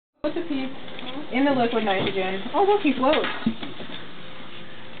What's a peep in the liquid nitrogen? Oh, look, he floats.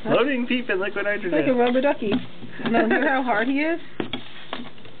 Floating peep in liquid nitrogen. Like a rubber ducky. No, hear how hard he is?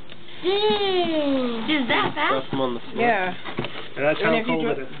 Dang! Is that fast? Drop him on the floor. Yeah. And that's how cold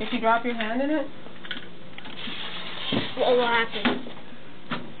it is. If you drop your hand in it. What will happen?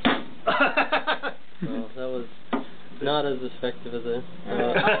 Well, that was not as effective as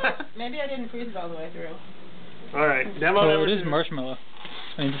Maybe I didn't freeze it all the way through. Alright, demo Well, number it is 2. marshmallow.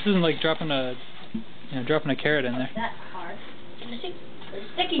 I mean, this isn't like dropping a carrot in there. That's hard.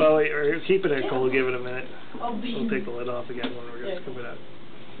 Sticky. Well, wait, we're keeping it cold. Give it a minute. Oh, We'll take the lid off again when we're going to scoop it out.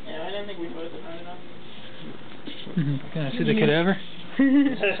 Yeah, I didn't think we froze it hard enough. Can I see the cadaver?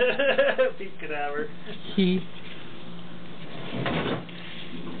 Peep cadaver. He.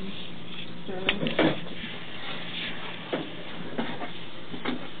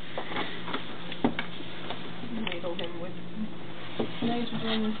 Ladle him with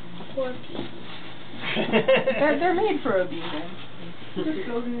nitrogen. Poor Pete. They're made for abusing. Just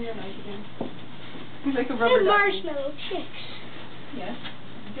goes in your nitrogen. He's like a rubber They're ducky. marshmallow chicks. Yes.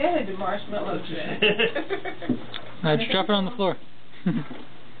 Dead marshmallow chick. Just drop it on the floor.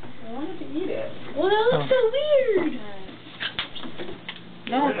 I wanted to eat it. Well, that looks so weird.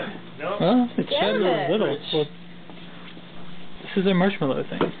 No. No. Well, it's Damn shed it. a little. Well, this is a marshmallow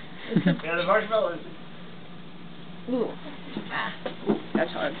thing. Yeah, the marshmallows. Ooh. Ah.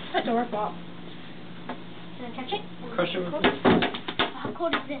 That's hard. That's a work ball. Can I touch it? Crush it with How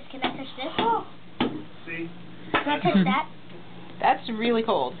cold is this? Can I touch this? Oh. See? Can I touch that? That's really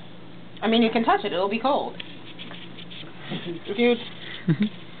cold. I mean, you can touch it. It'll be cold. If you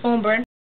Won't burn.